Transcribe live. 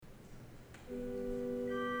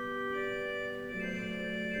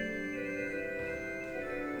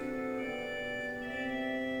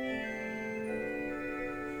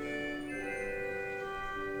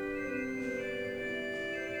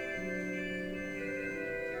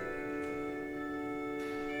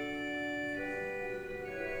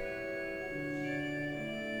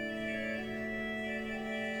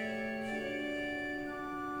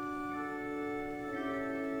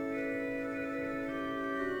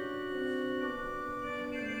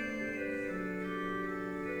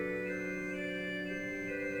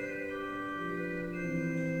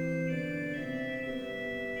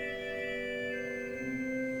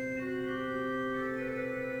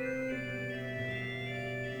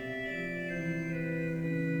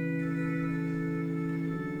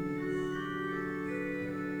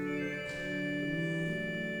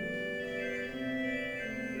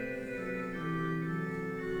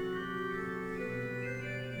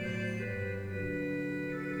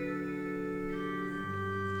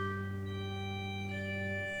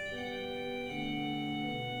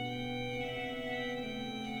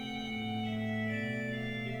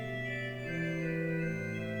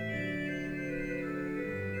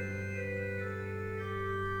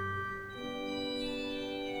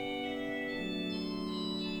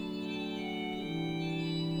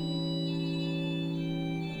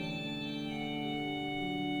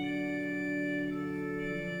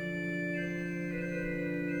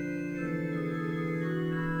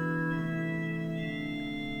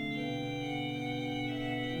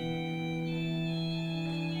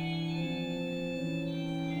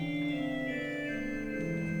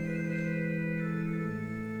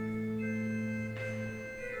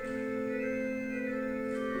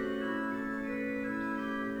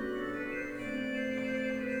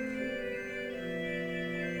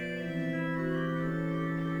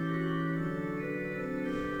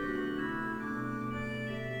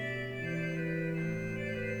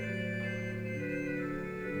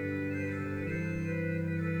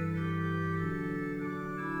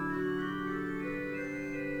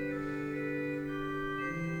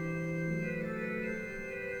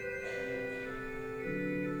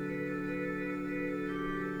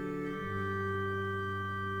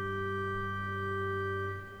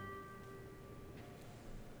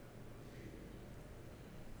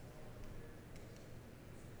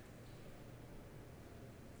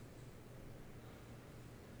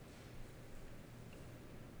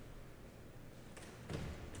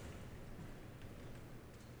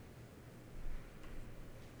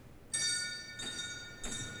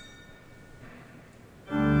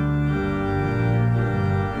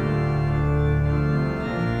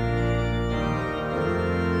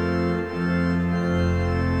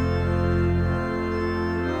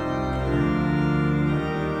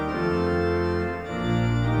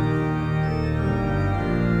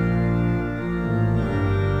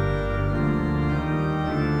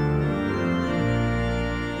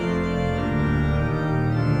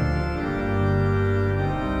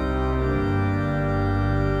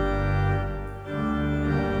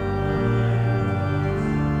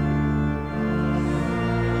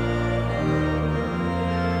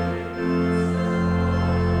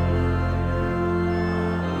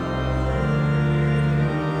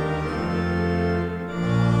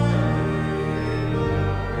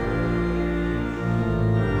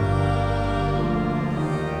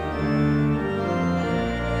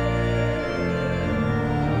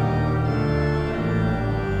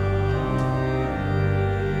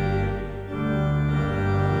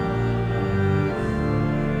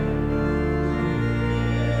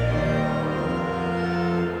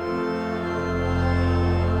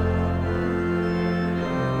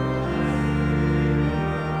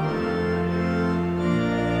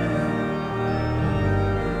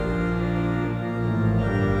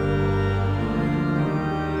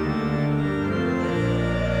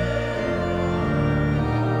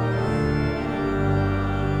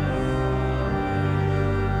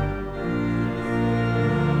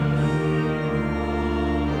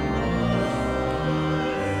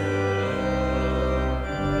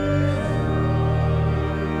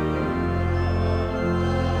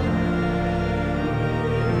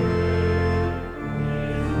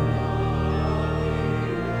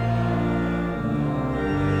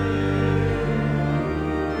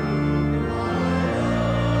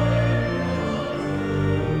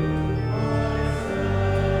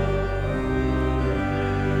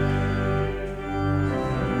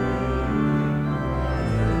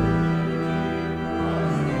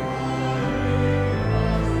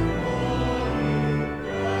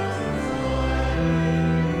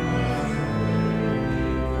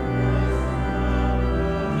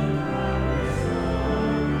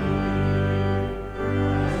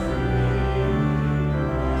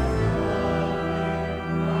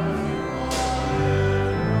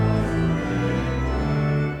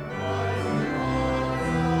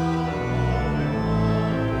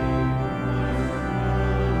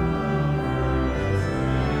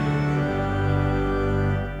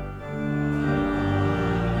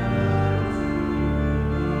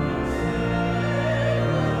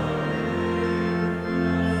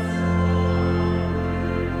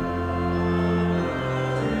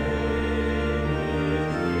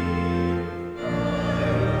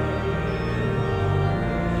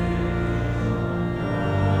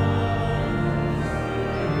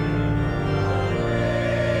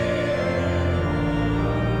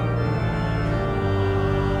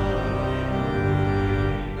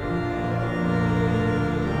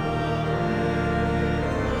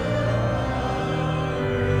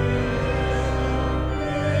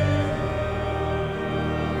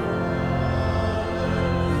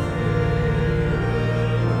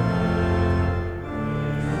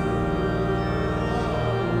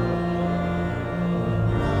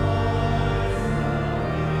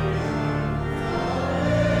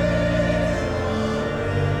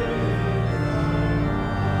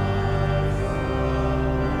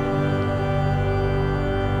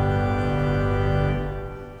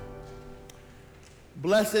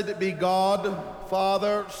Blessed be God,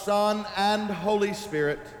 Father, Son, and Holy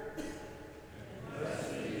Spirit.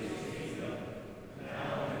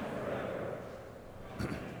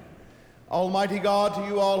 Almighty God, to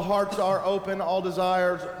you all hearts are open, all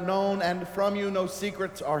desires known, and from you no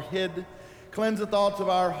secrets are hid. Cleanse the thoughts of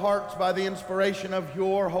our hearts by the inspiration of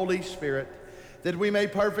your Holy Spirit, that we may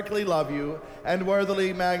perfectly love you and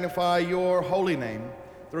worthily magnify your holy name,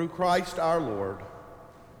 through Christ our Lord.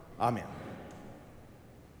 Amen.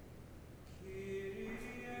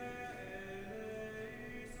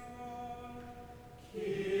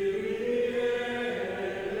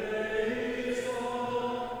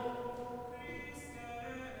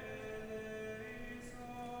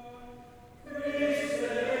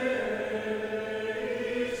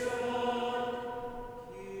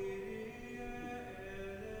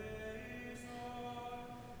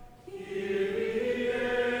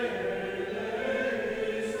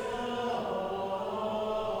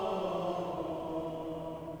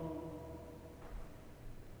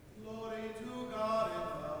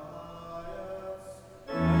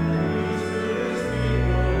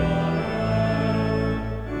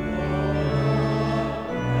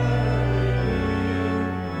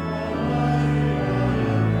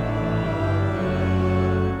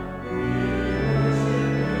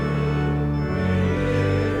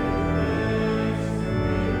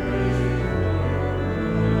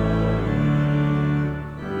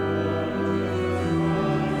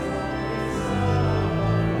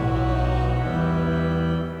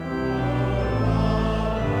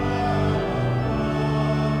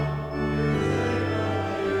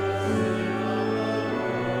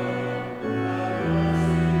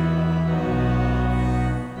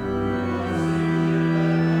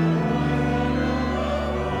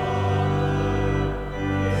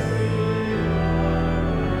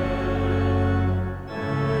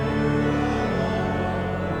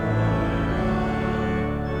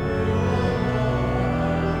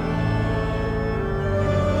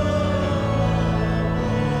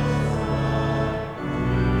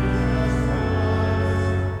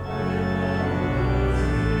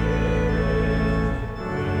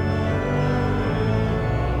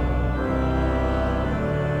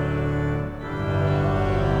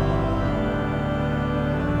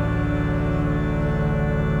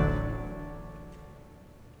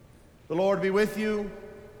 The Lord be with you.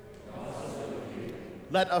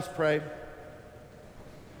 Let us pray.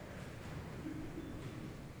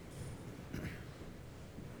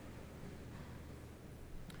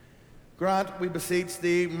 Grant, we beseech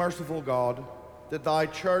thee, merciful God, that thy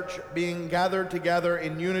church, being gathered together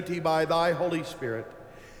in unity by thy Holy Spirit,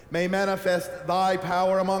 may manifest thy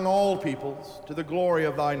power among all peoples to the glory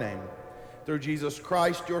of thy name. Through Jesus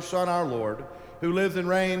Christ, your Son, our Lord, who lives and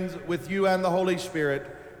reigns with you and the Holy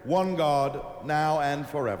Spirit, one God, now and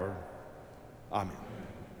forever. Amen.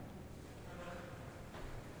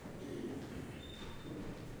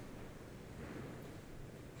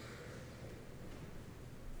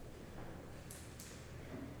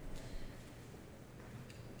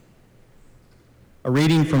 A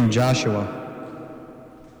reading from Joshua.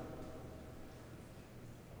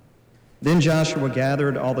 Then Joshua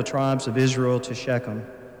gathered all the tribes of Israel to Shechem,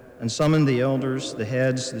 and summoned the elders, the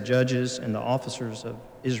heads, the judges, and the officers of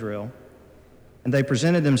Israel. And they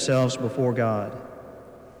presented themselves before God.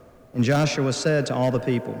 And Joshua said to all the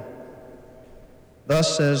people,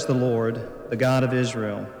 "Thus says the Lord, the God of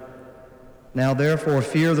Israel, now therefore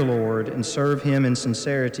fear the Lord and serve him in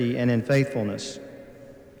sincerity and in faithfulness.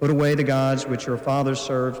 Put away the gods which your fathers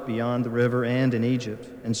served beyond the river and in Egypt,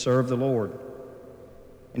 and serve the Lord.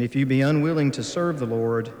 And if you be unwilling to serve the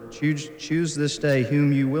Lord, choose this day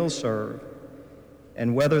whom you will serve,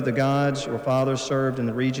 and whether the gods your fathers served in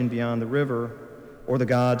the region beyond the river, or the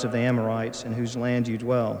gods of the Amorites in whose land you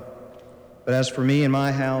dwell. But as for me and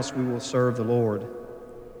my house, we will serve the Lord."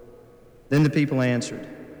 Then the people answered,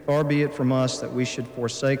 "Far be it from us that we should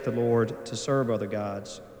forsake the Lord to serve other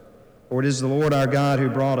gods. For it is the Lord our God who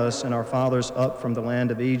brought us and our fathers up from the land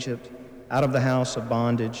of Egypt, out of the house of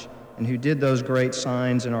bondage, and who did those great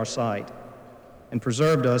signs in our sight, and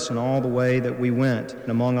preserved us in all the way that we went, and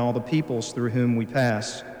among all the peoples through whom we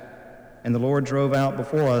passed. And the Lord drove out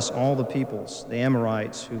before us all the peoples, the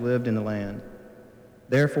Amorites, who lived in the land.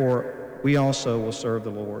 Therefore we also will serve the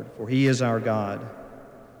Lord, for he is our God."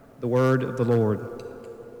 The word of the Lord.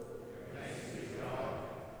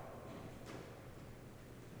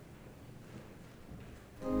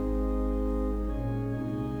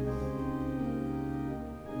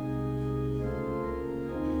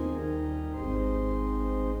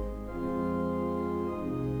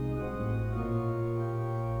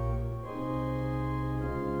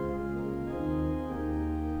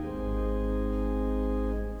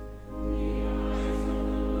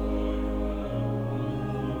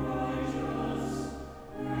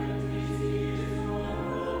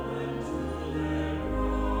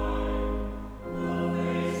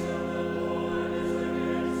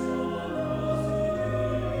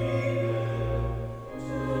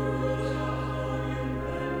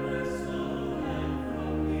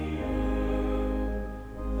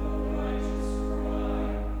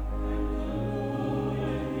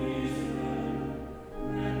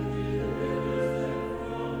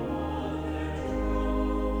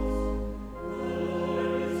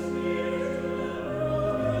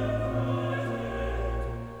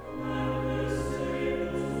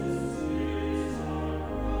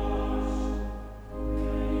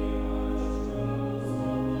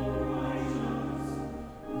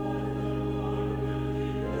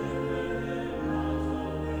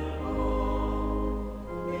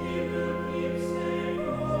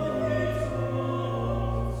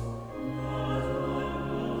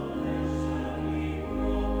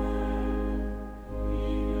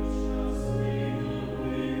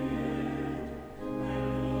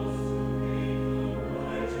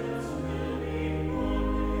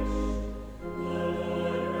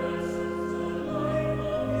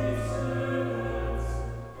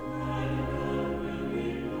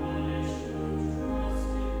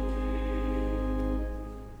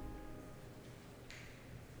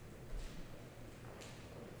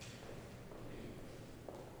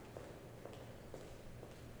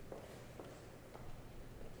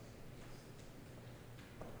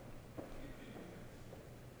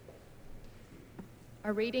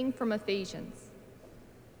 A reading from Ephesians.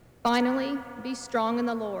 Finally, be strong in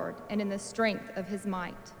the Lord and in the strength of his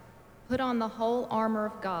might. Put on the whole armor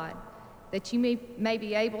of God, that you may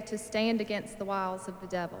be able to stand against the wiles of the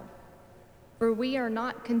devil. For we are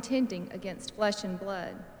not contending against flesh and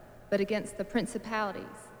blood, but against the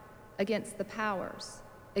principalities, against the powers,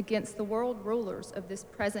 against the world rulers of this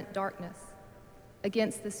present darkness,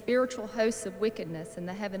 against the spiritual hosts of wickedness in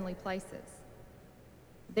the heavenly places.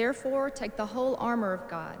 Therefore, take the whole armor of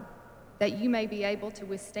God, that you may be able to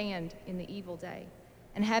withstand in the evil day,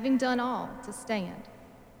 and having done all, to stand.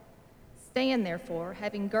 Stand, therefore,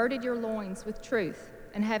 having girded your loins with truth,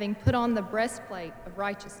 and having put on the breastplate of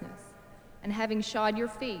righteousness, and having shod your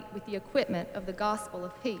feet with the equipment of the gospel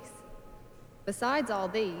of peace. Besides all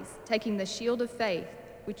these, taking the shield of faith,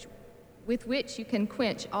 with which you can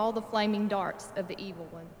quench all the flaming darts of the evil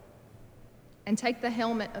one. And take the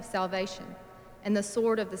helmet of salvation, and the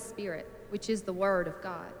sword of the Spirit, which is the word of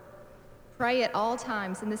God. Pray at all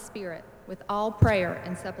times in the Spirit, with all prayer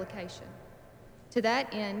and supplication. To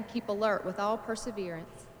that end, keep alert with all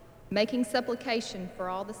perseverance, making supplication for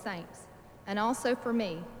all the saints, and also for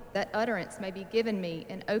me, that utterance may be given me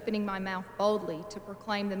in opening my mouth boldly to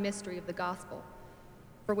proclaim the mystery of the gospel,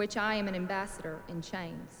 for which I am an ambassador in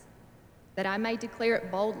chains, that I may declare it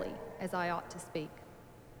boldly as I ought to speak.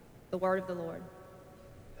 The word of the Lord.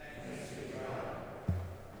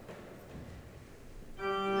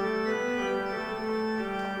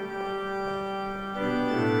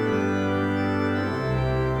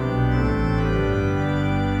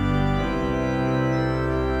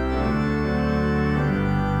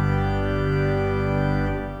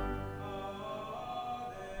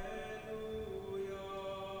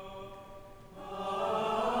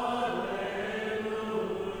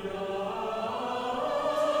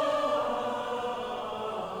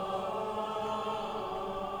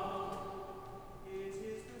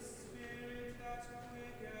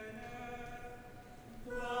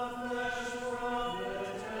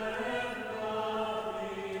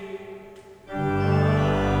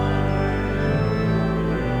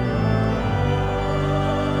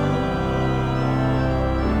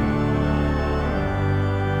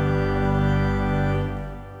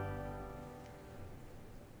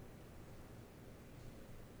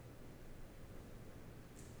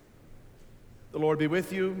 The Lord be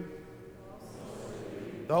with you.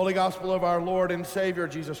 The Holy Gospel of our Lord and Savior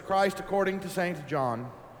Jesus Christ according to St. John.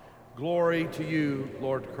 Glory to you,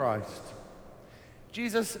 Lord Christ.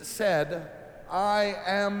 Jesus said, I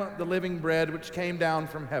am the living bread which came down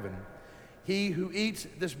from heaven. He who eats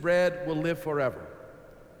this bread will live forever.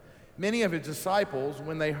 Many of his disciples,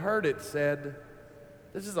 when they heard it, said,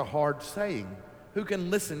 This is a hard saying. Who can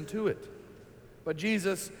listen to it? But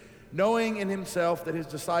Jesus, knowing in himself that his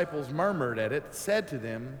disciples murmured at it, said to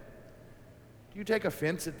them, Do you take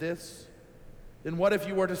offense at this? Then what if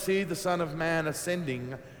you were to see the Son of Man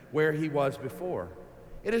ascending where he was before?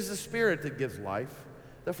 It is the Spirit that gives life.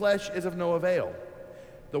 The flesh is of no avail.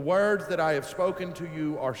 The words that I have spoken to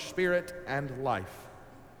you are spirit and life.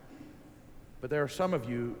 But there are some of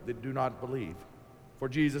you that do not believe. For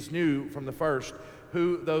Jesus knew from the first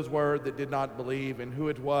who those were that did not believe and who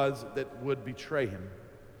it was that would betray him.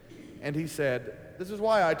 And he said, This is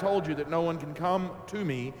why I told you that no one can come to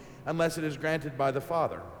me unless it is granted by the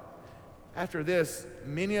Father. After this,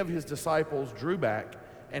 many of his disciples drew back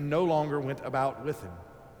and no longer went about with him.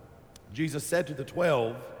 Jesus said to the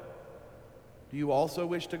 12, Do you also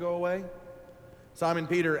wish to go away? Simon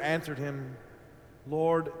Peter answered him,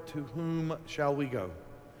 Lord, to whom shall we go?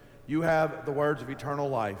 You have the words of eternal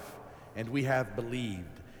life, and we have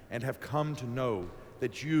believed and have come to know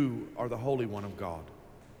that you are the Holy One of God.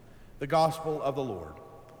 The Gospel of the Lord.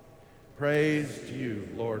 Praise to you,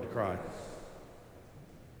 Lord Christ.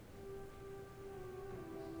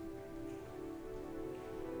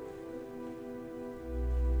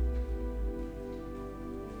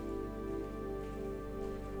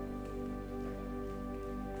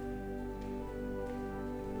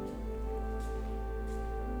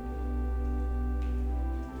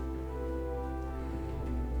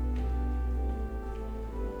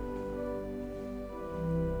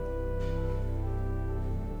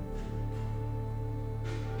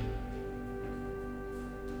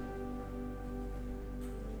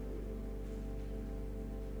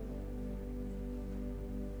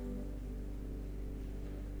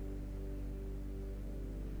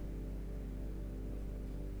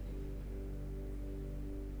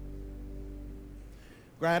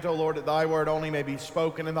 Grant, O Lord, that thy word only may be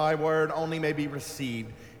spoken and thy word only may be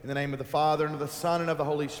received. In the name of the Father, and of the Son, and of the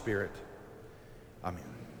Holy Spirit. Amen.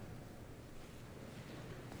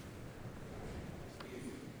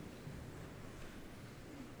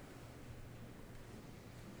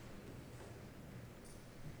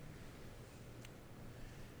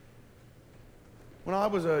 When I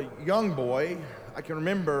was a young boy, I can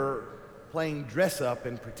remember playing dress up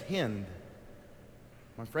and pretend.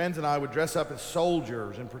 My friends and I would dress up as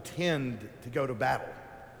soldiers and pretend to go to battle.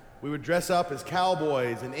 We would dress up as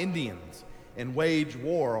cowboys and Indians and wage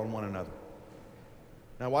war on one another.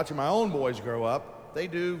 Now, watching my own boys grow up, they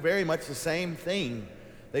do very much the same thing.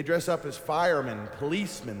 They dress up as firemen,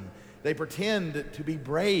 policemen. They pretend to be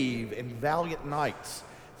brave and valiant knights,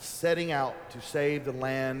 setting out to save the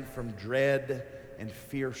land from dread and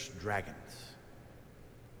fierce dragons.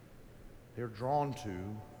 They're drawn to,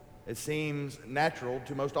 it seems natural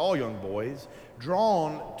to most all young boys,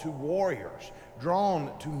 drawn to warriors,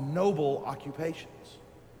 drawn to noble occupations.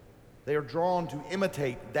 They are drawn to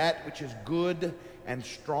imitate that which is good and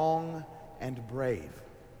strong and brave,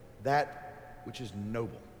 that which is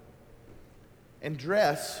noble. And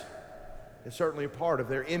dress is certainly a part of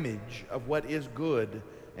their image of what is good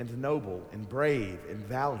and noble and brave and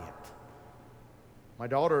valiant. My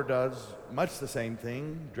daughter does much the same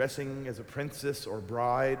thing, dressing as a princess or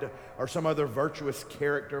bride or some other virtuous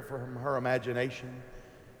character from her imagination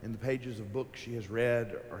in the pages of books she has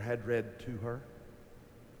read or had read to her.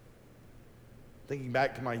 Thinking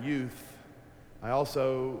back to my youth, I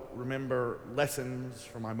also remember lessons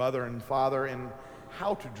from my mother and father in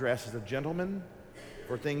how to dress as a gentleman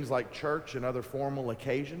for things like church and other formal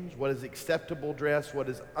occasions. What is acceptable dress? What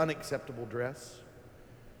is unacceptable dress?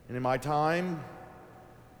 And in my time,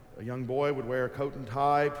 a young boy would wear a coat and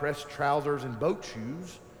tie, pressed trousers, and boat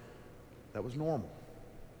shoes. That was normal.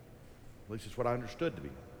 At least it's what I understood to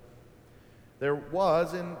be. There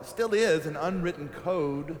was and still is an unwritten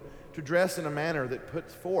code to dress in a manner that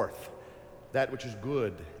puts forth that which is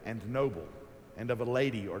good and noble and of a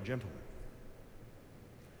lady or gentleman.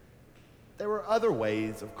 There were other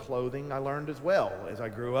ways of clothing I learned as well as I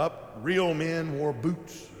grew up. Real men wore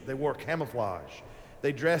boots. They wore camouflage.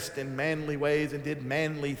 They dressed in manly ways and did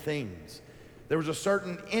manly things. There was a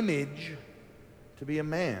certain image to be a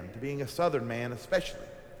man, to being a Southern man especially.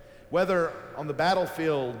 Whether on the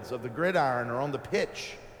battlefields of the gridiron or on the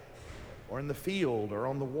pitch or in the field or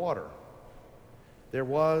on the water, there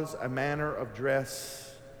was a manner of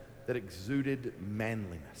dress that exuded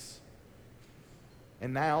manliness.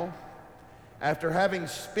 And now, after having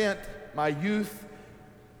spent my youth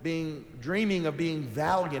dreaming of being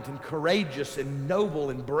valiant and courageous and noble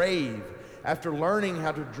and brave, after learning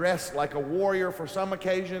how to dress like a warrior for some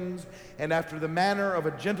occasions and after the manner of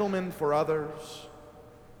a gentleman for others,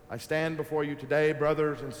 I stand before you today,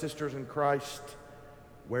 brothers and sisters in Christ,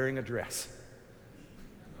 wearing a dress.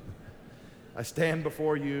 I stand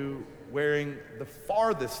before you wearing the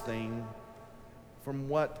farthest thing from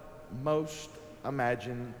what most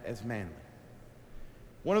imagine as manly.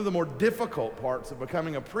 One of the more difficult parts of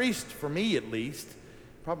becoming a priest, for me at least,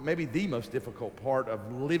 probably maybe the most difficult part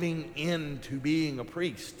of living into being a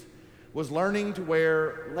priest, was learning to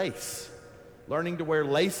wear lace, learning to wear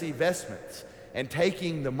lacy vestments, and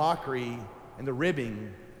taking the mockery and the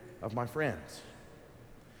ribbing of my friends.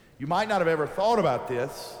 You might not have ever thought about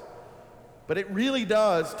this, but it really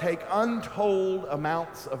does take untold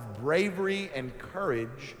amounts of bravery and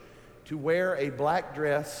courage to wear a black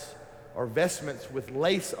dress or vestments with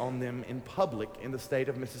lace on them in public in the state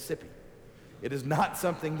of Mississippi. It is not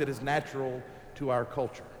something that is natural to our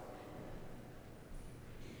culture.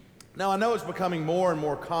 Now, I know it's becoming more and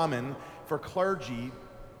more common for clergy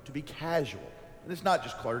to be casual. And it's not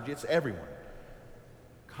just clergy, it's everyone.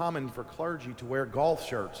 Common for clergy to wear golf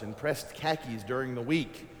shirts and pressed khakis during the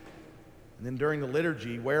week. And then during the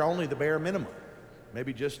liturgy, wear only the bare minimum,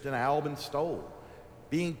 maybe just an alb and stole.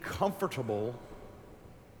 Being comfortable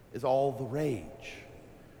is all the rage.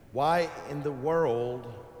 Why in the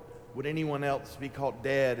world would anyone else be caught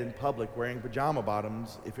dead in public wearing pajama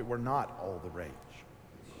bottoms if it were not all the rage?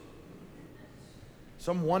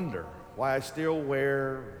 Some wonder why I still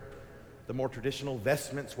wear the more traditional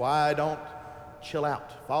vestments, why I don't chill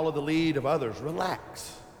out, follow the lead of others,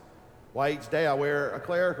 relax. Why each day I wear a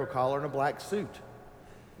clerical collar and a black suit.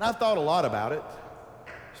 And I've thought a lot about it,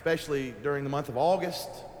 especially during the month of August.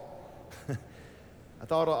 I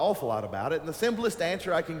thought an awful lot about it, and the simplest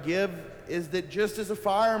answer I can give is that just as a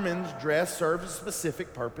fireman's dress serves a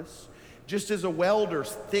specific purpose, just as a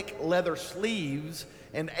welder's thick leather sleeves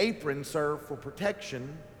and apron serve for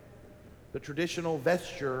protection, the traditional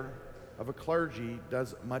vesture of a clergy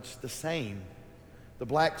does much the same. The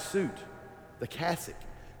black suit, the cassock,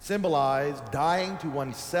 symbolize dying to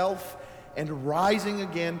oneself and rising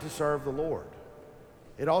again to serve the Lord.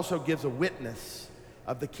 It also gives a witness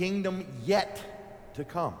of the kingdom yet to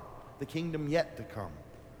come, the kingdom yet to come.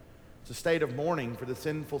 It's a state of mourning for the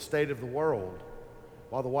sinful state of the world,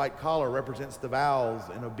 while the white collar represents the vows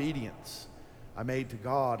and obedience I made to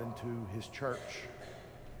God and to his church.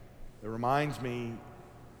 It reminds me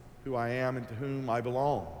who I am and to whom I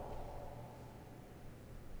belong.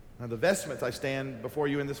 Now, the vestments I stand before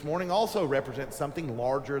you in this morning also represent something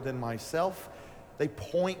larger than myself. They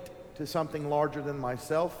point to something larger than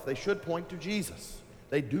myself. They should point to Jesus.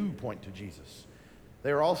 They do point to Jesus.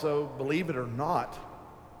 They are also, believe it or not,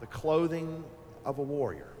 the clothing of a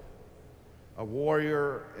warrior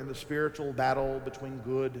in the spiritual battle between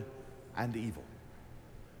good and evil.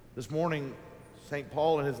 This morning, St.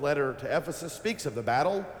 Paul in his letter to Ephesus speaks of the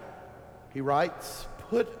battle. He writes,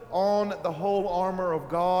 "Put on the whole armor of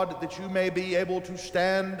God that you may be able to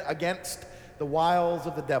stand against the wiles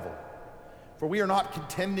of the devil. For we are not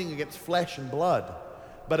contending against flesh and blood,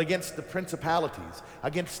 but against the principalities,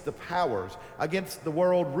 against the powers, against the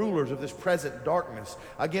world rulers of this present darkness,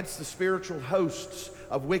 against the spiritual hosts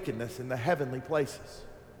of wickedness in the heavenly places."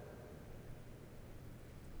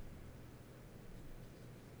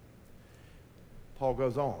 Paul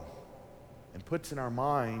goes on and puts in our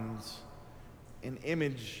minds an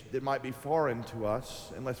image that might be foreign to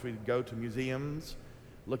us unless we go to museums,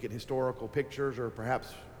 look at historical pictures, or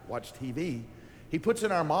perhaps watch TV. He puts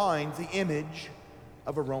in our minds the image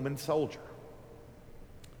of a Roman soldier.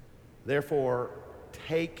 "Therefore,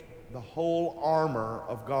 take the whole armor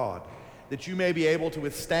of God, that you may be able to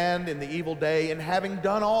withstand in the evil day, and having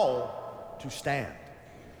done all, to stand.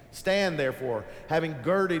 Stand, therefore, having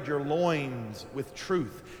girded your loins with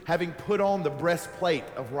truth, having put on the breastplate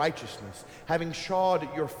of righteousness, having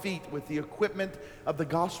shod your feet with the equipment of the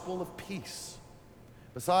gospel of peace.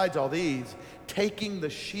 Besides all these, taking the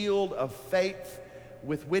shield of faith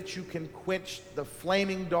with which you can quench the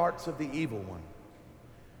flaming darts of the evil one,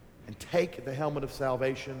 and take the helmet of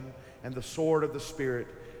salvation and the sword of the Spirit,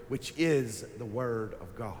 which is the Word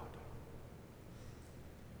of God."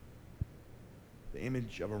 The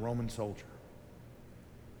image of a Roman soldier.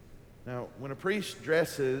 Now, when a priest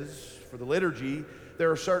dresses for the liturgy,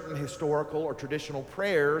 there are certain historical or traditional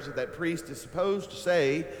prayers that priest is supposed to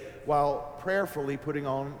say while prayerfully putting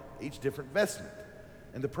on each different vestment.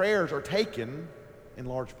 And the prayers are taken, in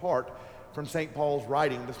large part, from St. Paul's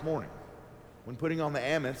writing this morning. When putting on the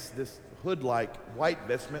amice, this hood-like white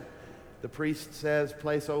vestment, the priest says,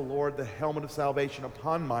 "Place, O Lord, the helmet of salvation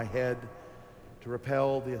upon my head to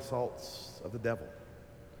repel the assaults of the devil."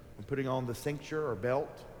 When putting on the cincture or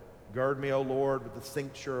belt, "Gird me, O Lord, with the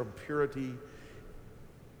cincture of purity,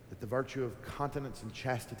 that the virtue of continence and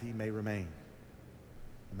chastity may remain."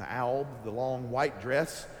 And the alb, the long white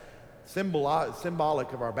dress,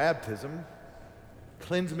 symbolic of our baptism,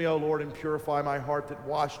 "Cleanse me, O Lord, and purify my heart, that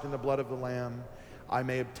washed in the blood of the Lamb I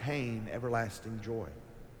may obtain everlasting joy."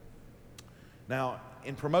 Now,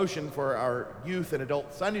 in promotion for our youth and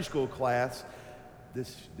adult Sunday school class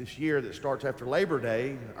this year that starts after Labor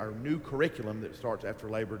Day, our new curriculum that starts after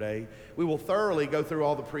Labor Day, we will thoroughly go through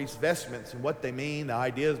all the priest's vestments and what they mean, the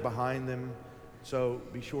ideas behind them, so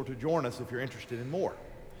be sure to join us if you're interested in more.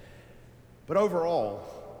 But overall,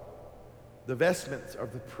 the vestments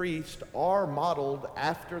of the priest are modeled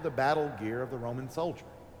after the battle gear of the Roman soldier.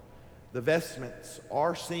 The vestments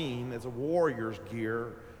are seen as a warrior's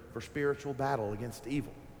gear for spiritual battle against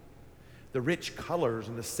evil. The rich colors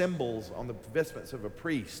and the symbols on the vestments of a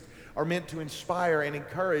priest are meant to inspire and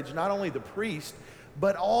encourage not only the priest,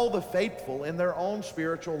 but all the faithful in their own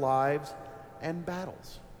spiritual lives and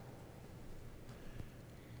battles.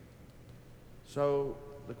 So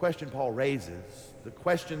the question Paul raises, the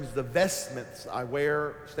questions, the vestments I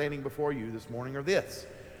wear standing before you this morning are this: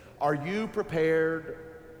 are you prepared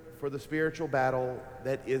for the spiritual battle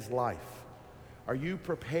that is life? Are you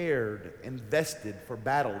prepared and vested for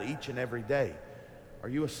battle each and every day? Are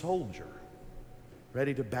you a soldier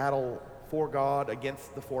ready to battle for God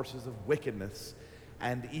against the forces of wickedness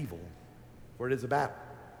and evil? For it is a battle.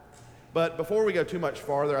 But before we go too much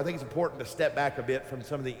farther, I think it's important to step back a bit from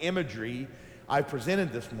some of the imagery I've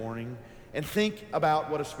presented this morning and think about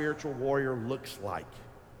what a spiritual warrior looks like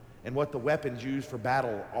and what the weapons used for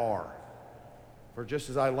battle are. For just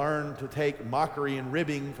as I learned to take mockery and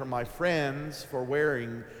ribbing from my friends for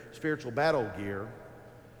wearing spiritual battle gear,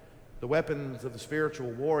 the weapons of the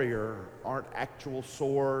spiritual warrior aren't actual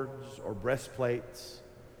swords or breastplates.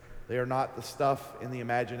 They are not the stuff in the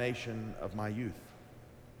imagination of my youth.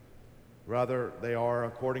 Rather, they are,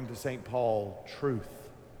 according to St. Paul, truth,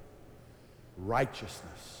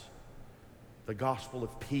 righteousness, the gospel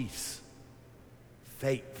of peace,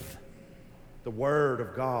 faith, the Word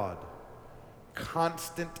of God,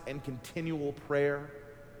 constant and continual prayer,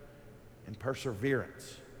 and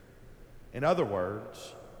perseverance. In other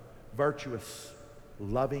words, virtuous,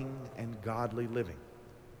 loving, and godly living.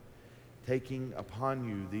 Taking upon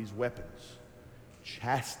you these weapons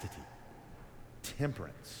chastity,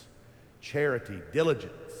 temperance, charity,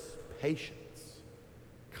 diligence, patience,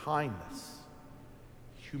 kindness,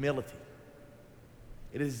 humility.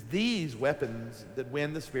 It is these weapons that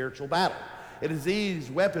win the spiritual battle. It is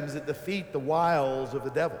these weapons that defeat the wiles of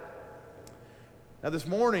the devil. Now this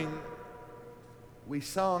morning, we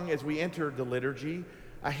sung as we entered the liturgy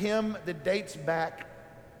a hymn that dates back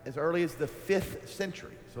as early as the 5th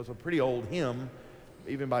century. So it's a pretty old hymn,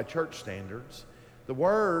 even by church standards. The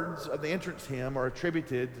words of the entrance hymn are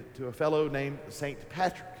attributed to a fellow named St.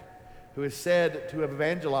 Patrick, who is said to have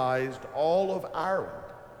evangelized all of Ireland,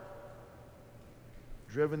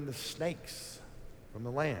 driven the snakes from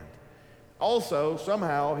the land. Also,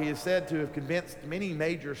 somehow, he is said to have convinced many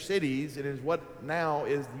major cities in what now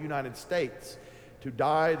is the United States to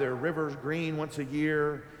dye their rivers green once a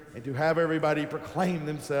year and to have everybody proclaim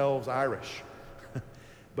themselves Irish.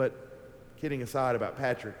 But kidding aside about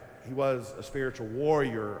Patrick, he was a spiritual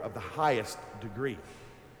warrior of the highest degree.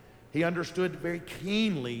 He understood very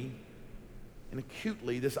keenly and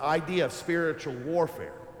acutely this idea of spiritual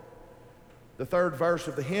warfare. The third verse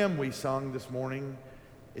of the hymn we sung this morning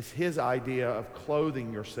is his idea of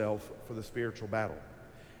clothing yourself for the spiritual battle.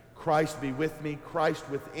 Christ be with me, Christ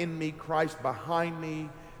within me, Christ behind me,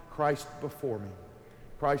 Christ before me,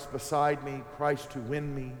 Christ beside me, Christ to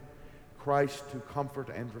win me, Christ to comfort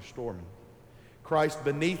and restore me, Christ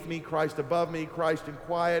beneath me, Christ above me, Christ in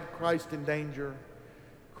quiet, Christ in danger,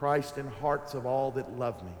 Christ in hearts of all that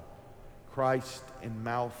love me, Christ in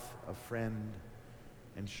mouth of friend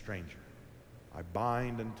and stranger. I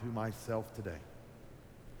bind unto myself today.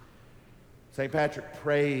 St. Patrick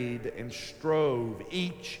prayed and strove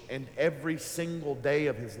each and every single day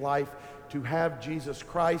of his life to have Jesus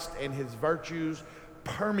Christ and his virtues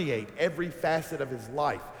permeate every facet of his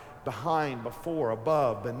life, behind, before,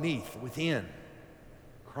 above, beneath, within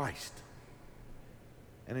Christ.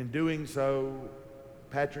 And in doing so,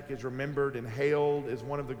 Patrick is remembered and hailed as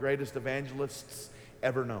one of the greatest evangelists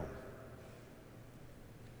ever known.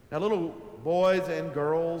 Now, little boys and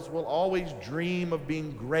girls will always dream of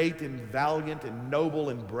being great and valiant and noble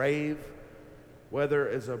and brave, whether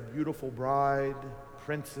as a beautiful bride,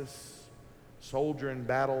 princess, soldier in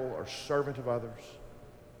battle, or servant of others.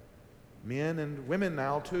 Men and women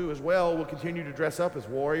now, too, as well, will continue to dress up as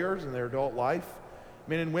warriors in their adult life.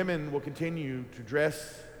 Men and women will continue to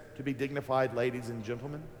dress to be dignified ladies and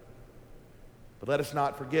gentlemen. But let us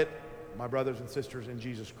not forget, my brothers and sisters in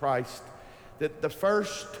Jesus Christ, that the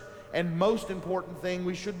first and most important thing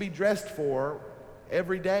we should be dressed for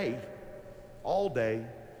every day, all day,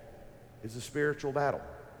 is the spiritual battle.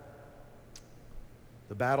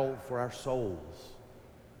 The battle for our souls.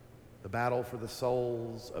 The battle for the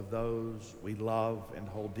souls of those we love and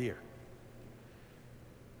hold dear.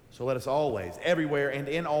 So let us always, everywhere and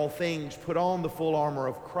in all things, put on the full armor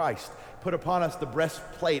of Christ. Put upon us the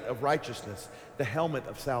breastplate of righteousness, the helmet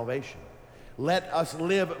of salvation. Let us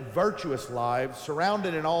live virtuous lives,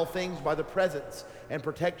 surrounded in all things by the presence and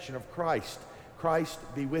protection of Christ. Christ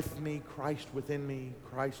be with me, Christ within me,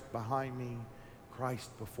 Christ behind me,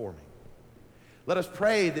 Christ before me. Let us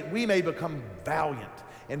pray that we may become valiant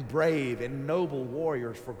and brave and noble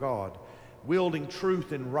warriors for God, wielding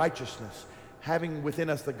truth and righteousness, having within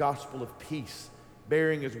us the gospel of peace,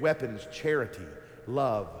 bearing as weapons charity,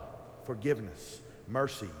 love, forgiveness,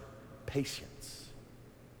 mercy, patience.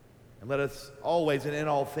 And let us always and in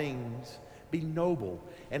all things be noble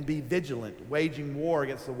and be vigilant, waging war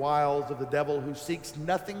against the wiles of the devil, who seeks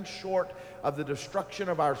nothing short of the destruction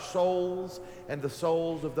of our souls and the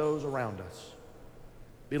souls of those around us.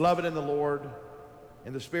 Beloved in the Lord,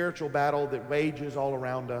 in the spiritual battle that wages all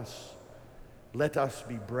around us, let us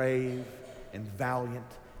be brave and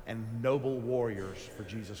valiant and noble warriors for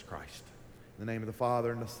Jesus Christ. In the name of the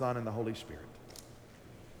Father, and the Son, and the Holy Spirit.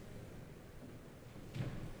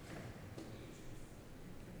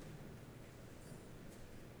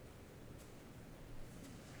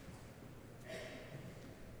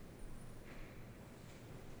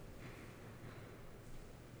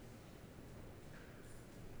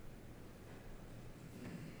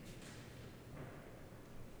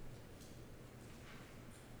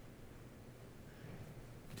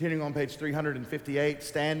 Continuing on page 358,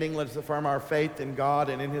 standing, let us affirm our faith in God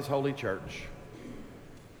and in His holy church.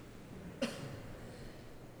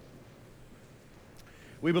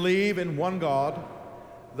 We believe in one God,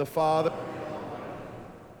 the Father,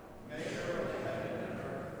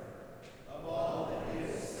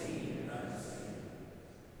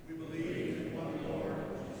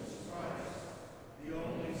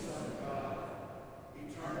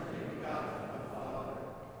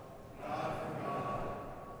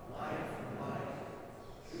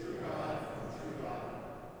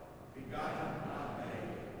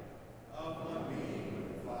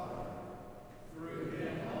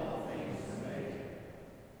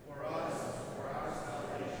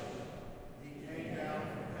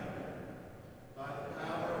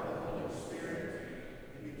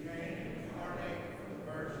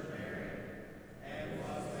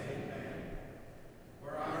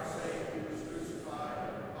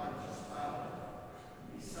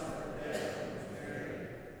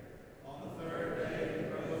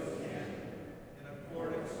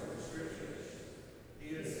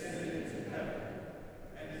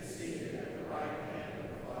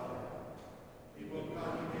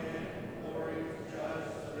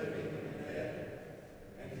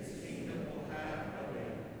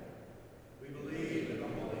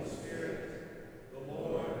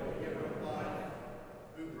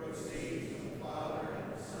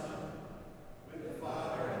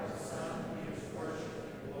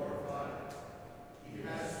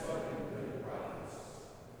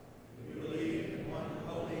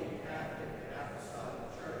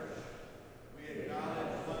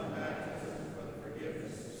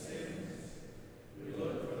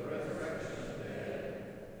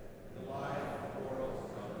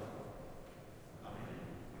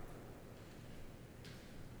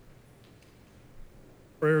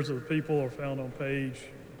 Prayers of the people are found on page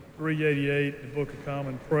 388 in the Book of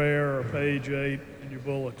Common Prayer, or page 8 in your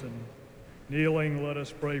bulletin. Kneeling, let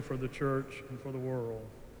us pray for the church and for the world.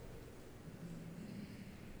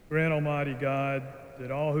 Grant, Almighty God,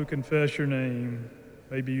 that all who confess your name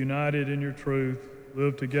may be united in your truth,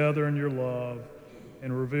 live together in your love,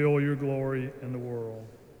 and reveal your glory in the world.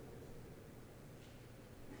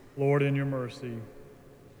 Lord, in your mercy,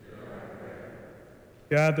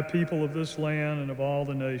 guide the people of this land and of all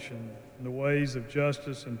the nation in the ways of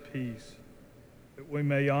justice and peace, that we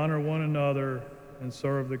may honor one another and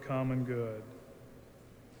serve the common good.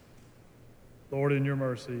 Lord, in your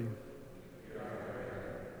mercy,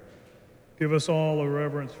 give us all a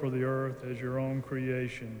reverence for the earth as your own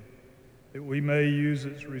creation, that we may use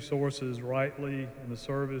its resources rightly in the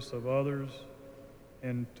service of others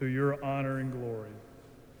and to your honor and glory.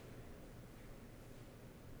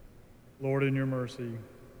 Lord, in your mercy,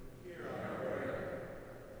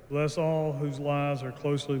 bless all whose lives are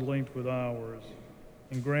closely linked with ours,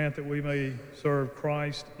 and grant that we may serve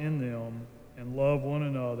Christ in them and love one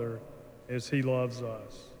another as he loves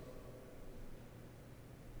us.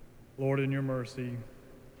 Lord, in your mercy,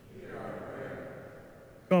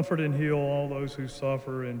 comfort and heal all those who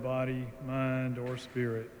suffer in body, mind, or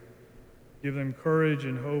spirit. Give them courage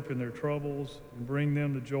and hope in their troubles, and bring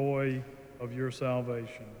them the joy of your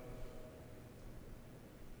salvation.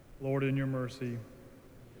 Lord, in your mercy,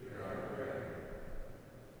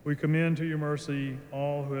 we commend to your mercy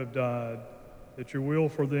all who have died, that your will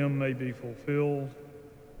for them may be fulfilled,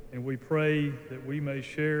 and we pray that we may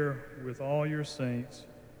share with all your saints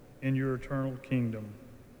in your eternal kingdom.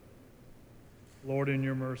 Lord, in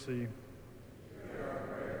your mercy,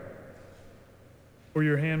 for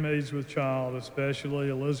your handmaids with child, especially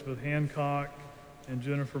Elizabeth Hancock and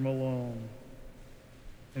Jennifer Malone,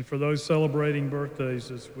 and for those celebrating birthdays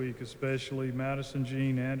this week, especially Madison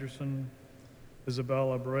Jean Anderson,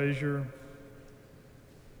 Isabella Brazier,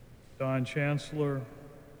 Don Chancellor,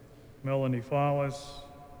 Melanie Follis,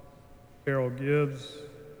 Carol Gibbs,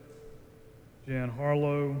 Jan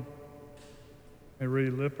Harlow, Marie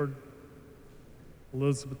Lippard,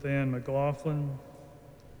 Elizabeth Ann McLaughlin,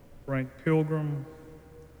 Frank Pilgrim,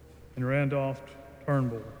 and Randolph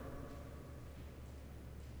Turnbull.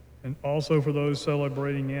 And also for those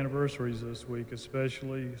celebrating anniversaries this week,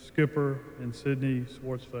 especially Skipper and Sydney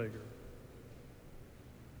Schwartzfager.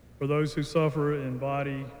 For those who suffer in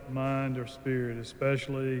body, mind, or spirit,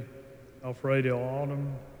 especially Alfredo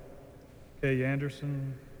Alden, Kay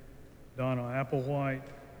Anderson, Donna Applewhite,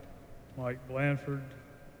 Mike Blanford,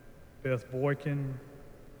 Beth Boykin,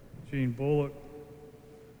 Gene Bullock,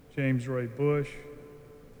 James Ray Bush,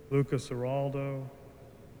 Lucas Araldo,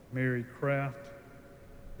 Mary Kraft,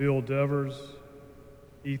 Bill Devers,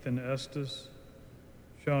 Ethan Estes,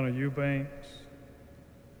 Shauna Eubanks,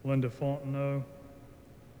 Linda Fontenot,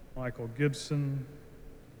 Michael Gibson,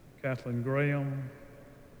 Kathleen Graham,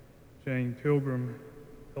 Jane Pilgrim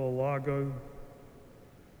Ilalago,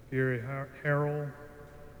 Gary Harrell,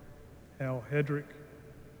 Hal Hedrick,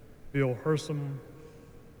 Bill Hersom,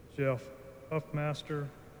 Jeff Huffmaster,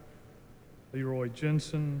 Leroy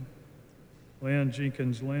Jensen, Lynn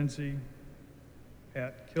Jenkins Lindsay,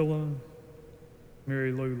 Pat Killen,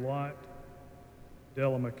 Mary Lou Lott,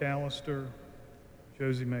 Della McAllister,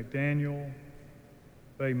 Josie McDaniel,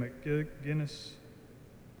 Faye McGinnis,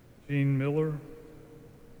 Gene Miller,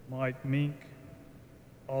 Mike Mink,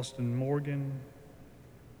 Austin Morgan,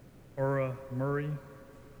 Ora Murray,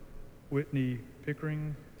 Whitney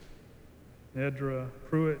Pickering, Nedra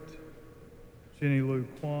Pruitt, Jenny Lou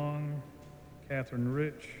Kwong, Catherine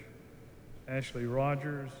Rich, Ashley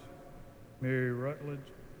Rogers, Mary Rutledge,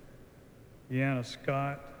 Deanna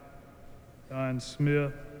Scott, Don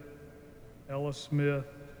Smith, Ella Smith,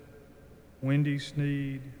 Wendy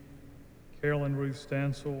Sneed, Carolyn Ruth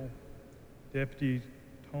Stansel, Deputy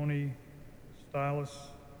Tony Stylus,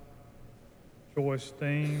 Joyce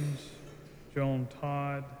Thames, Joan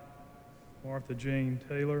Todd, Martha Jane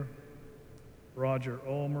Taylor, Roger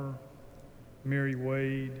Ulmer, Mary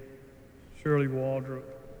Wade, Shirley Waldrop,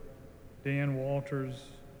 Dan Walters,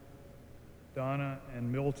 Donna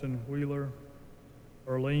and Milton Wheeler,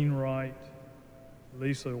 Arlene Wright,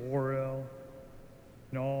 Lisa Worrell,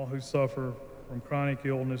 and all who suffer from chronic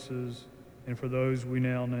illnesses, and for those we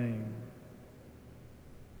now name.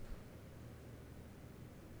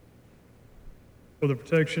 For the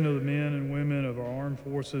protection of the men and women of our armed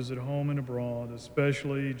forces at home and abroad,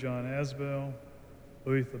 especially John Asbell,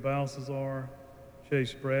 Louis Balthazar,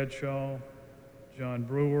 Chase Bradshaw, John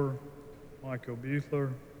Brewer, Michael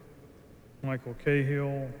Buethler, Michael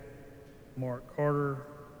Cahill, Mark Carter,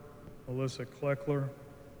 Melissa Kleckler,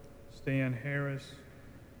 Stan Harris,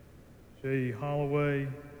 J.E. Holloway,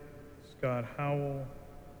 Scott Howell,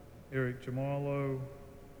 Eric Jamarlo,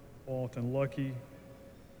 Walton Lucky,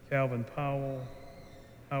 Calvin Powell,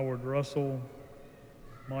 Howard Russell,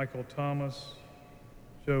 Michael Thomas,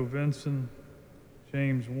 Joe Vinson,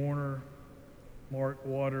 James Warner, Mark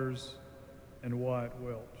Waters, and Wyatt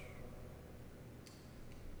Welch.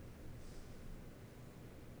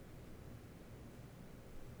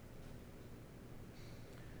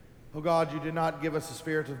 O God, you did not give us a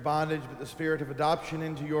spirit of bondage, but the spirit of adoption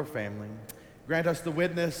into your family. Grant us the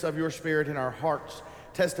witness of your Spirit in our hearts,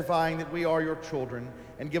 testifying that we are your children,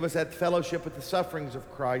 and give us that fellowship with the sufferings of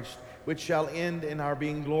Christ, which shall end in our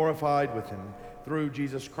being glorified with him, through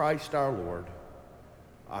Jesus Christ our Lord.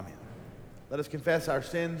 Amen. Let us confess our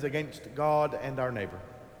sins against God and our neighbor.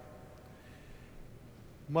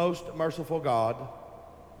 Most merciful God,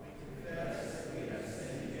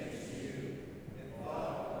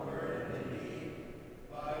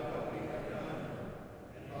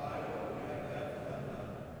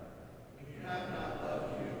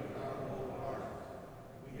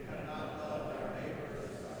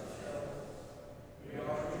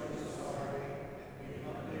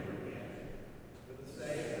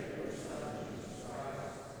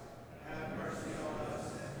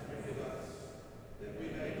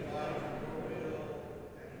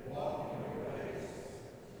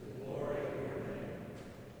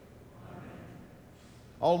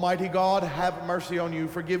 Almighty God, have mercy on you,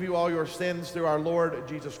 forgive you all your sins through our Lord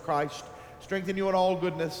Jesus Christ, strengthen you in all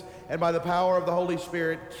goodness, and by the power of the Holy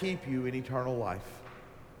Spirit, keep you in eternal life.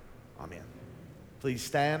 Amen. Please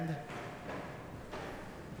stand.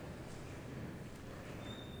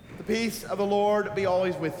 The peace of the Lord be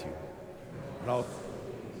always with you. And all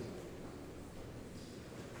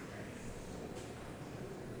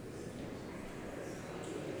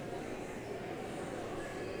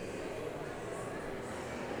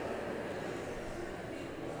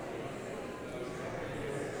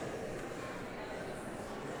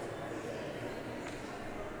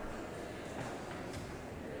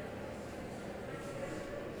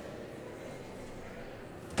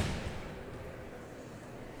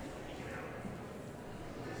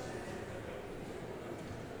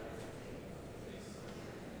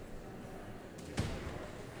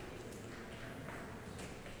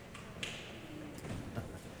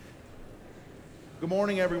Good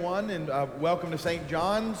morning, everyone, and welcome to St.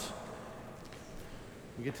 John's.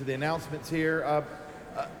 We get to the announcements here.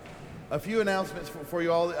 A few announcements for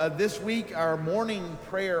you all. This week, our morning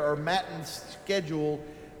prayer or matins schedule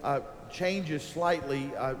changes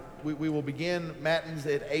slightly. We will begin matins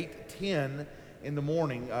at 8:10 in the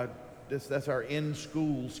morning. That's our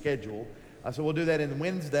in-school schedule. So we'll do that in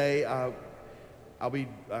Wednesday. I'll be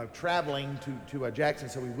traveling to Jackson,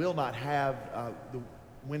 so we will not have the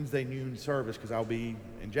Wednesday noon service because I'll be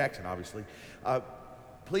in Jackson, obviously.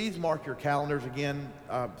 Please mark your calendars again.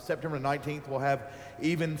 September 19th, we'll have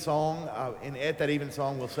Evensong, and at that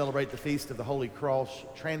Evensong, we'll celebrate the Feast of the Holy Cross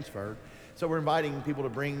transferred. So we're inviting people to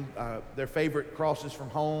bring their favorite crosses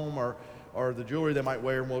from home or the jewelry they might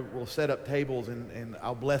wear, and we'll set up tables, and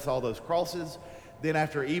I'll bless all those crosses. Then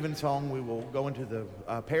after Evensong, we will go into the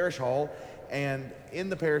parish hall, and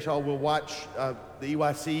in the parish hall, we'll watch the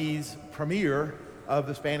EYC's premiere of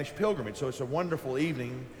the Spanish pilgrimage. So it's a wonderful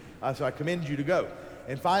evening, so I commend you to go.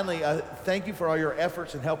 And finally, thank you for all your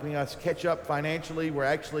efforts in helping us catch up financially. We're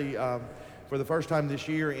actually, for the first time this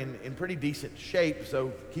year, in pretty decent shape,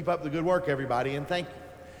 so keep up the good work, everybody, and thank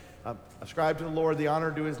you. Ascribe to the Lord the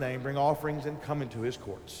honor due his name, bring offerings, and come into his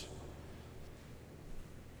courts.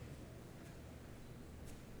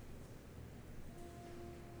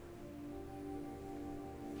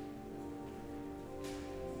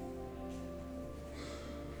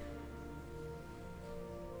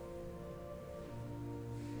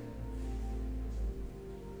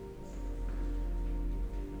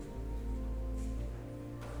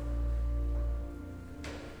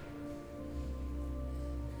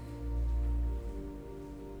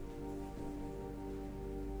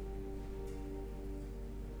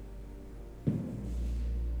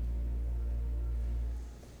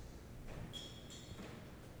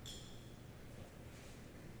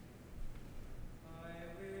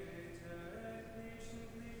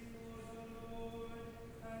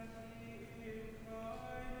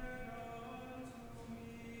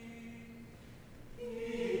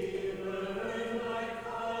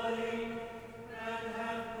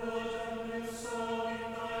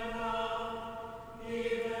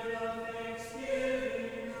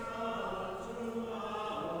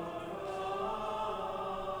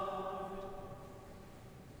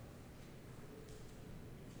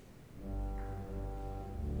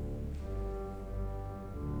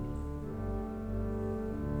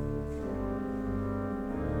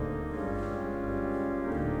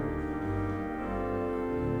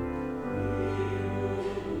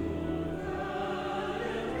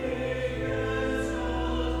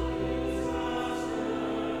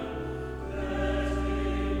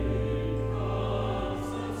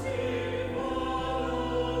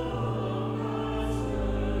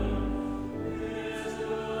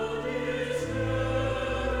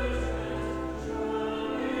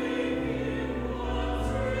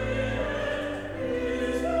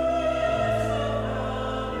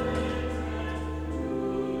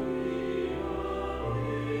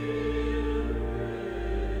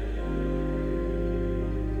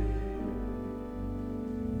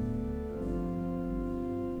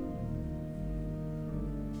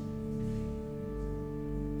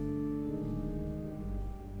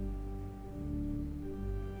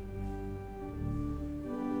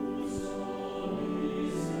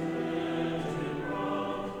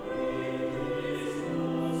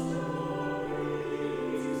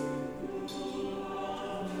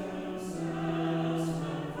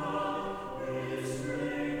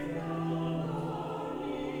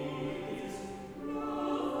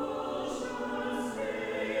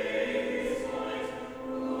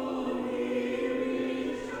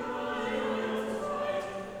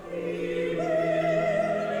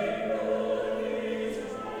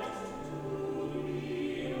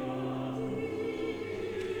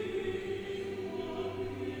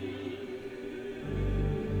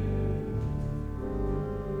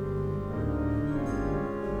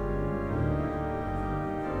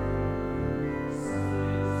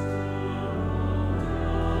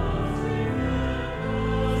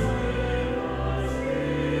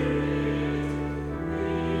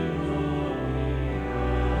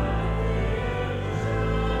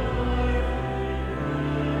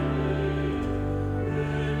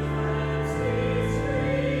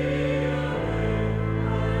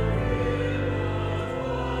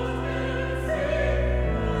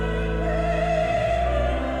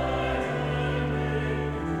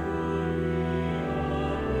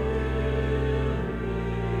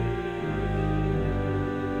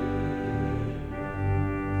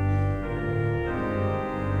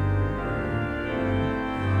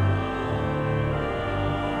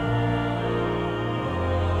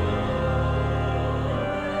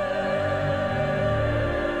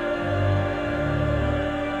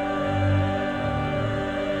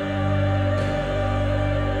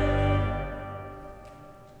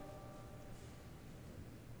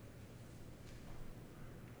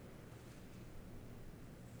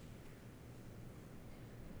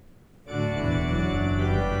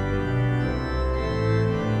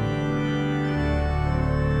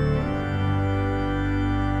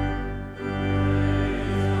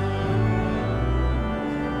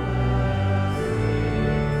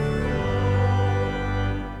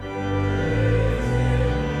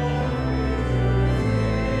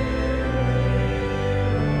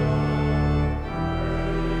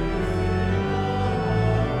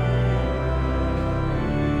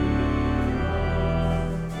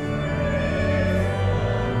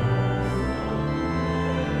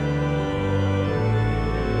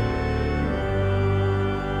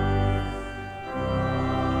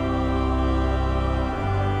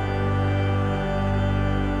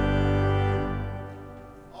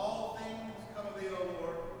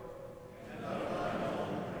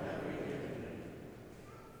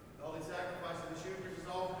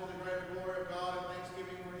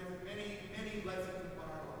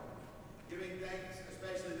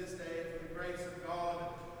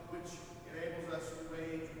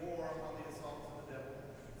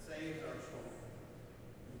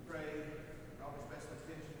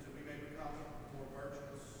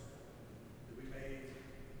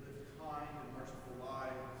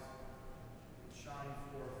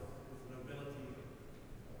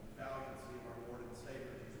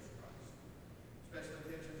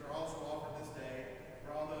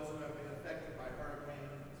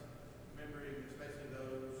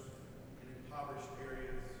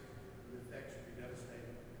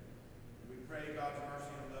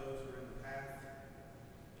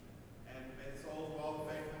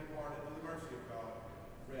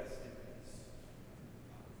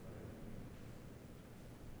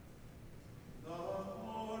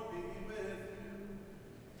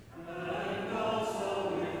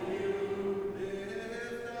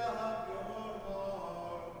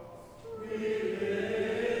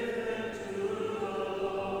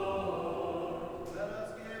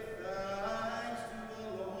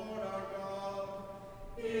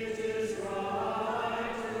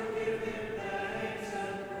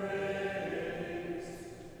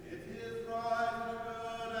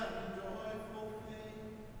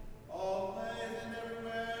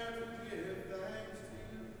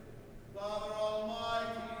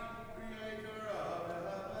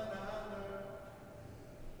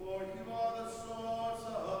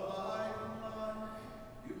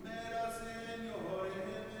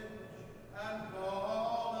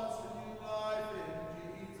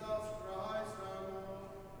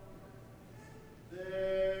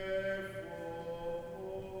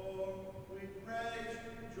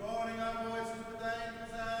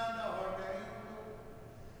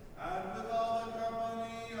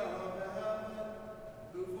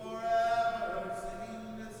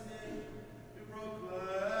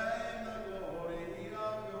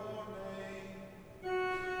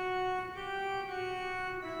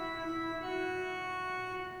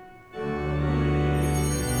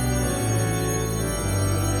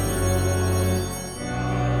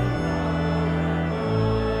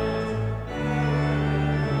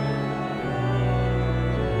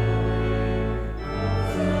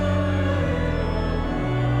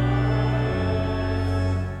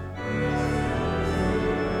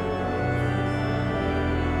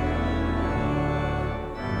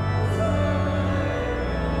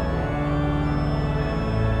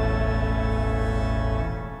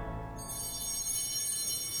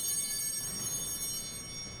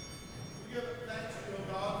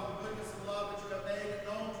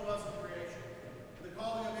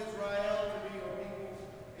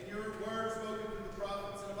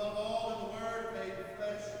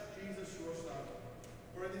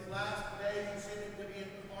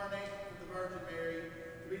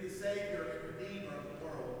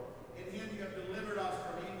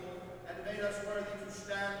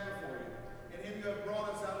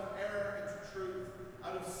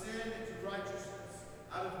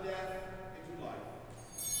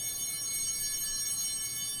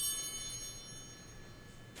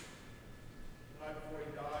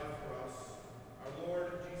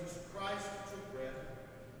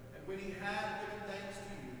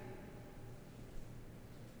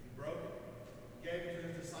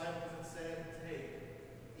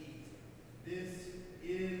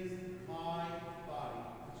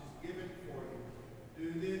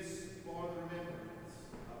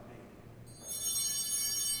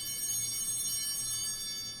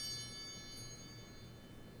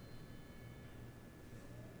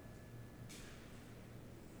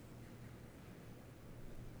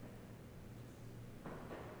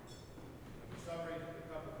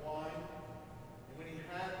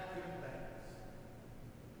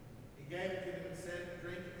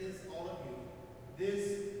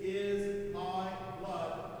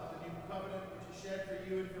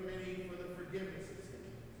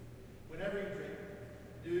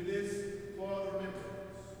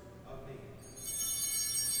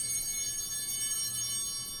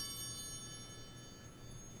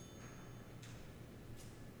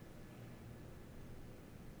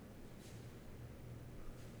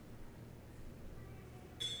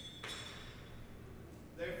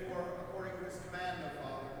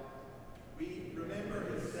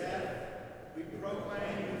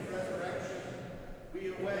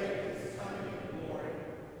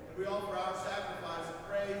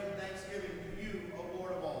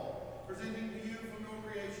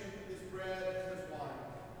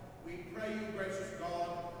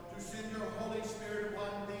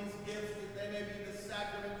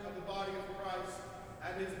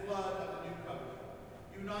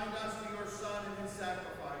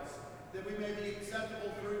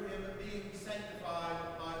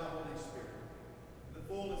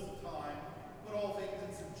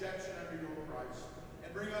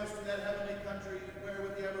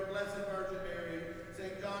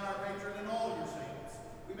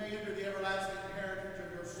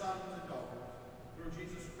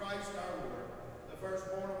 Christ our Lord, the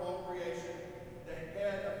firstborn of all creation, the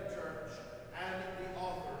head of the church, and the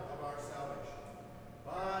author of our salvation.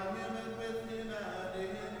 By him and with him and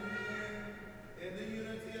in him, in the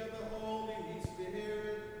unity of the Holy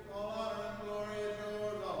Spirit, all honor and glory is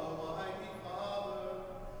yours, Almighty Father,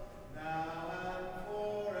 now and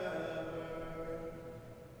forever.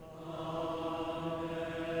 Amen.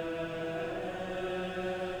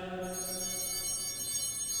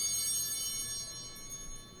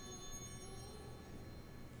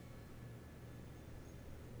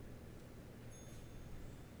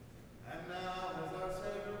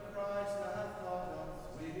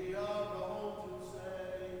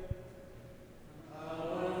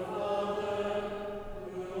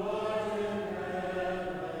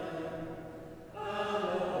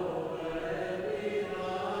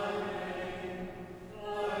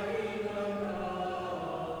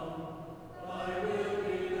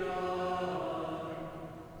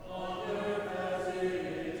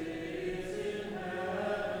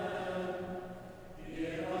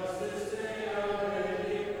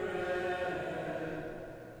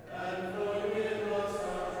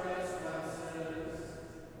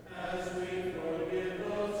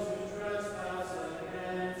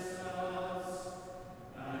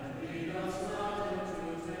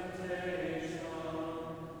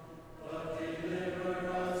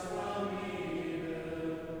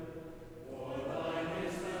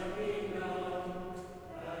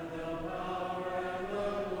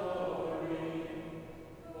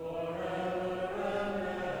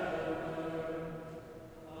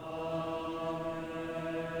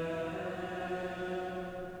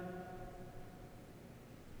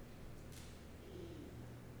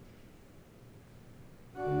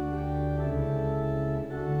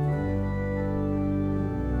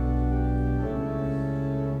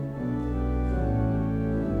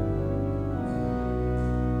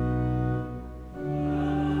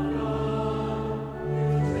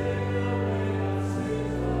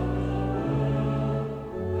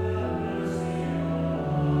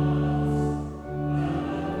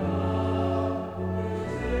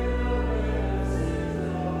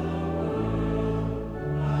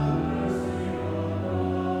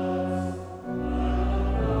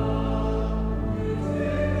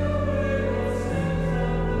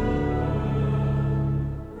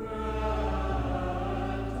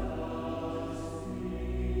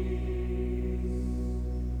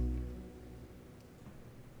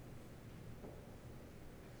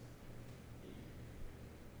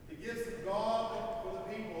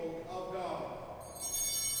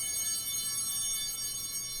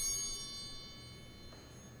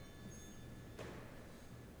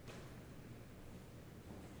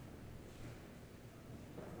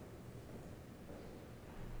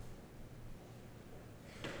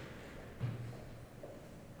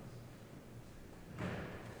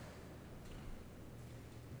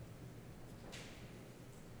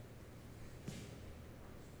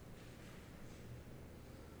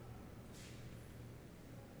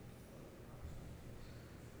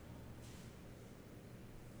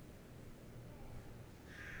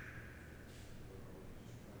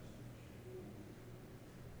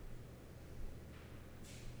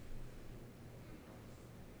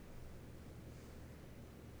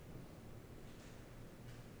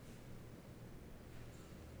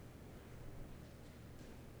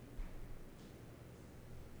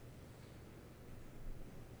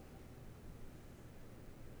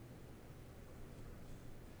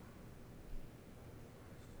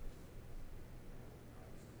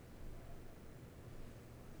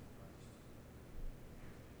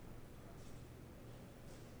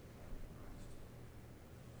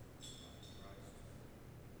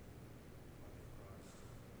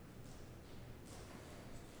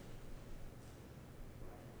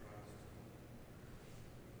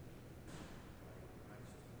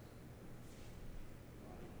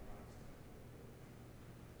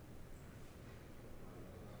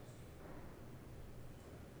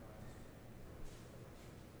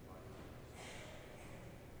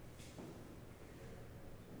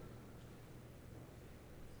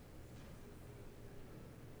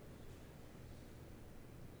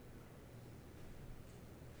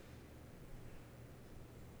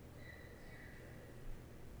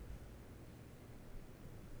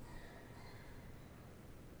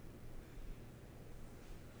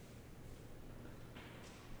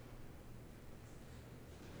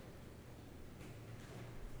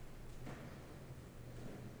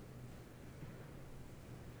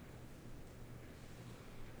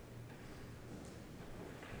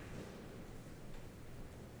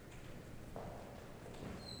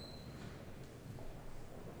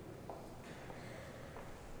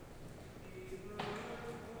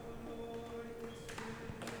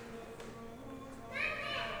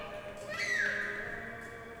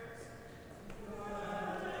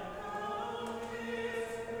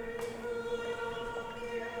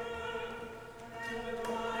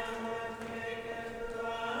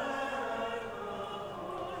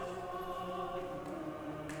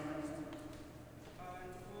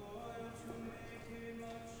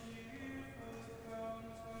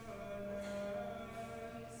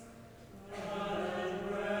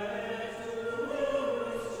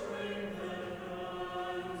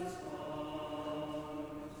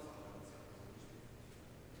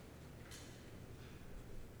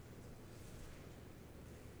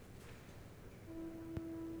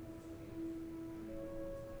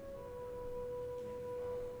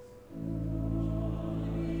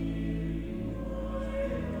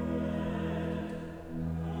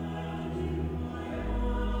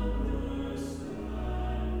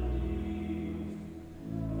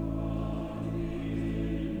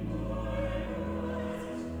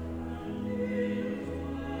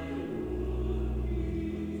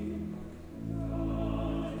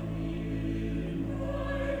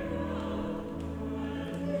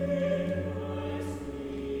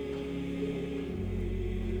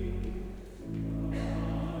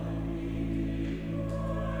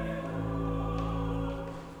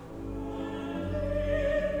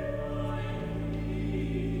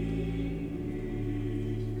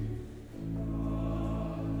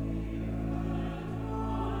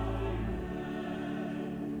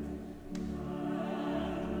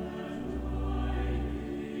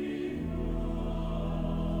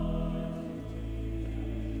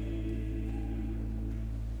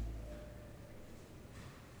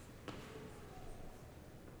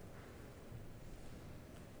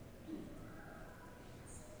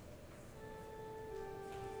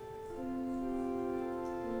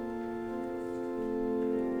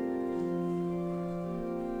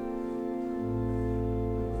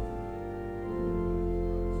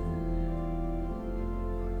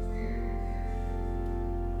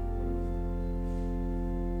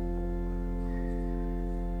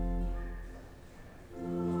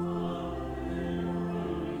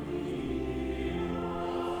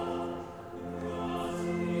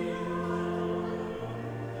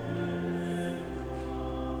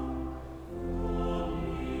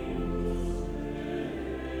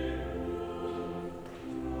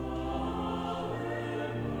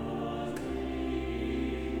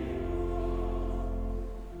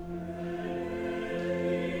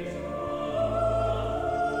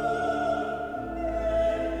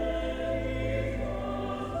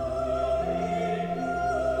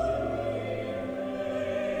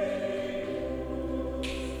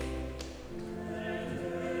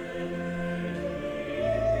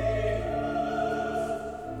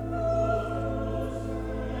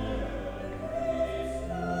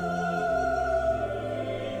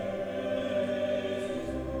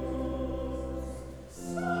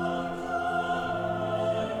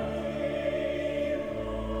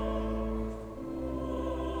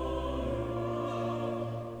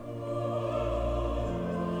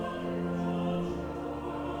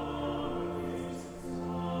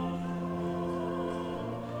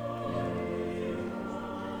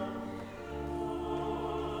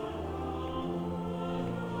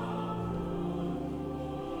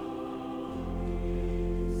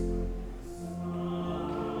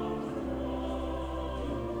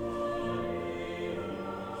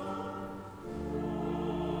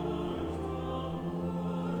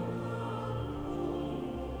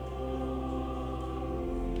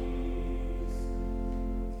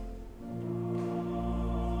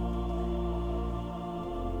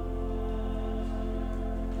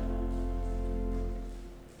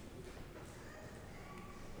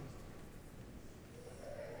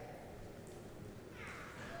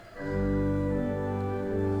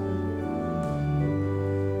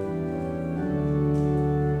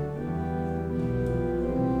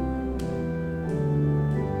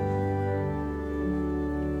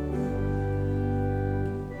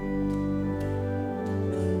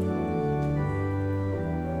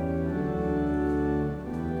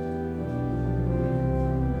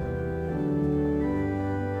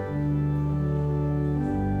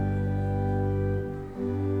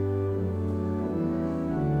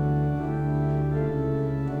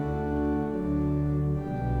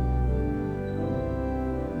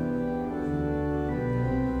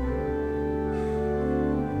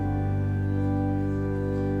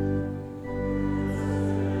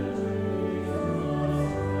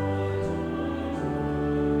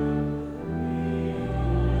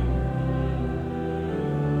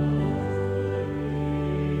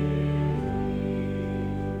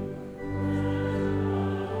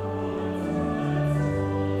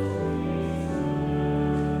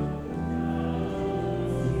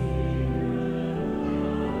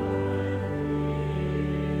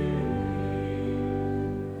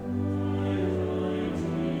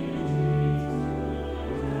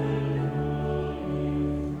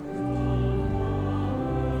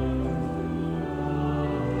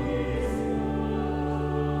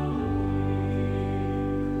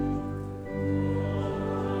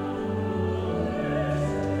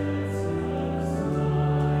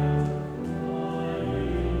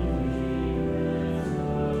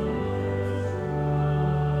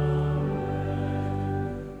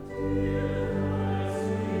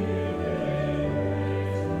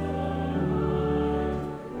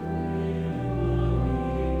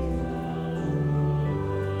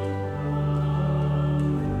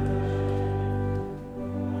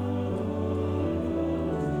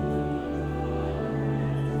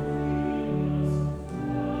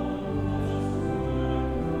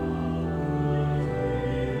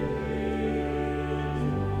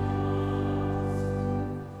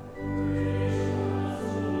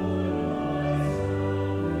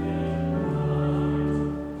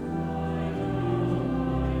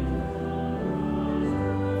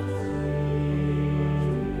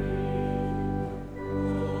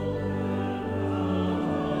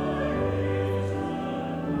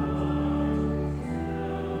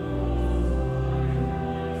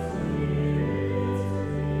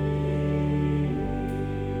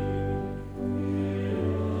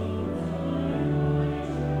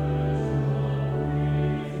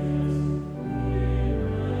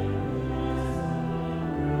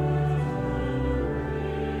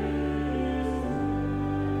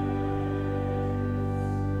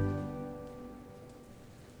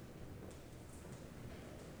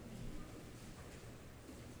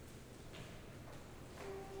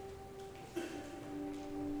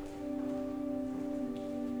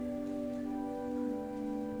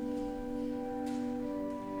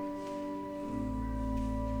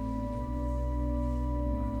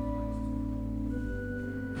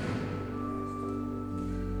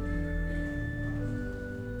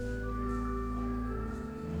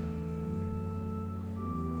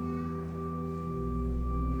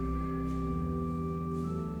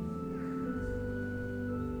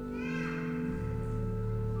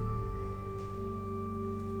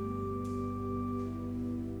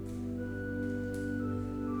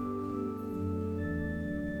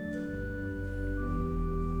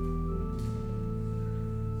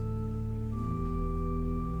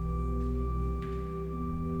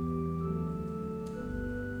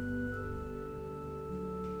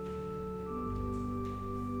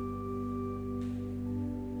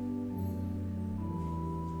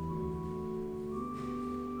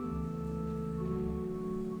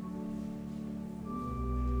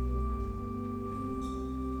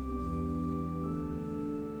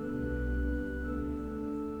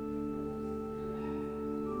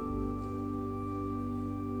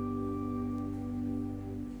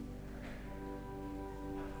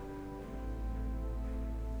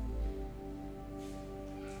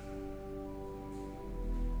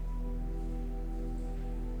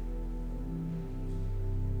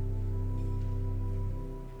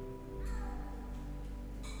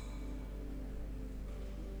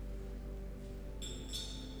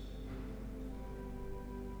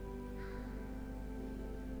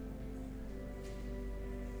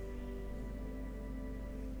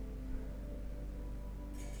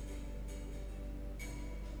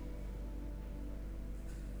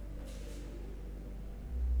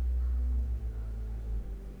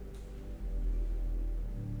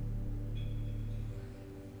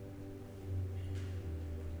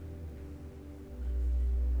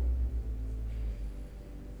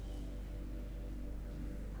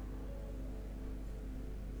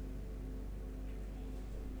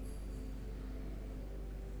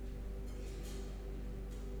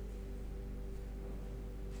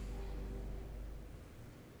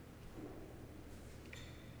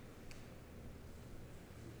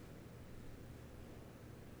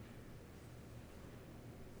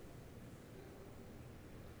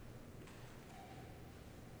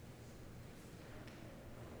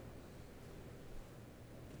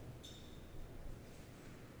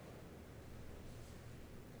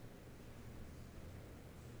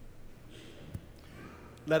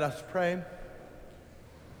 Let us pray.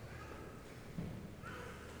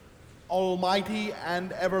 Almighty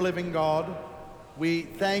and ever-living God, we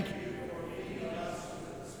thank you